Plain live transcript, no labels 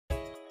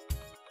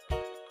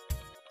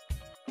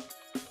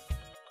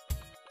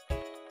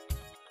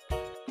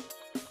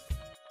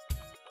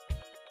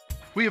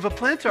We have a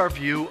plantar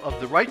view of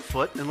the right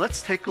foot, and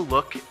let's take a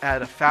look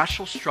at a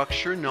fascial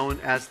structure known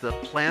as the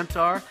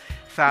plantar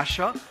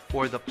fascia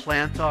or the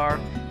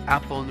plantar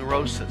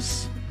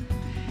aponeurosis.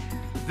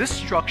 This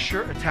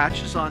structure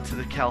attaches onto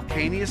the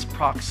calcaneus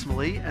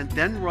proximally and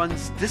then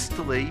runs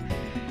distally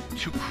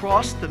to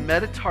cross the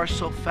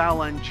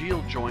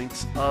metatarsophalangeal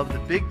joints of the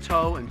big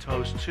toe and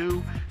toes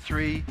 2,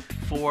 3,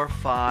 4,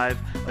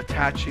 5,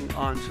 attaching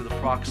onto the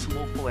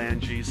proximal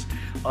phalanges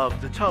of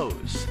the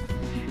toes.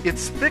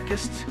 It's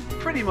thickest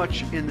pretty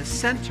much in the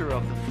center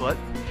of the foot.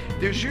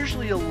 There's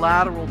usually a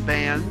lateral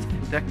band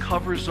that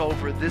covers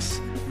over this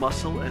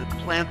muscle, a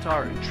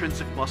plantar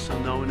intrinsic muscle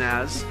known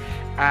as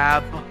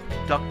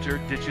abductor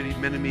digiti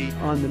minimi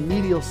on the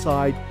medial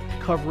side,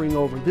 covering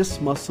over this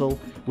muscle,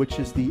 which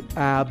is the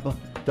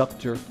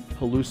abductor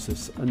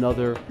hallucis,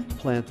 another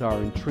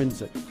plantar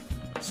intrinsic.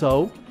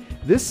 So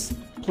this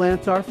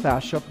plantar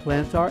fascia,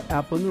 plantar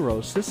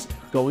aponeurosis,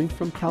 going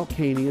from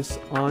calcaneus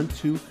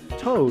onto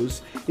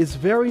toes, is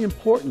very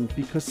important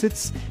because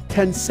its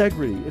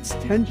tensegrity, its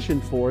tension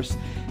force,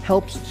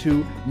 helps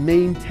to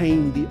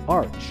maintain the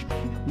arch,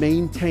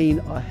 maintain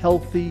a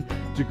healthy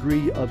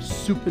degree of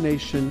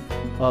supination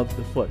of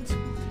the foot.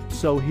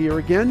 So here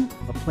again,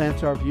 a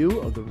plantar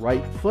view of the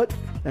right foot,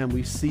 and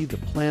we see the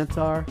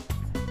plantar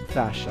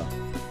fascia.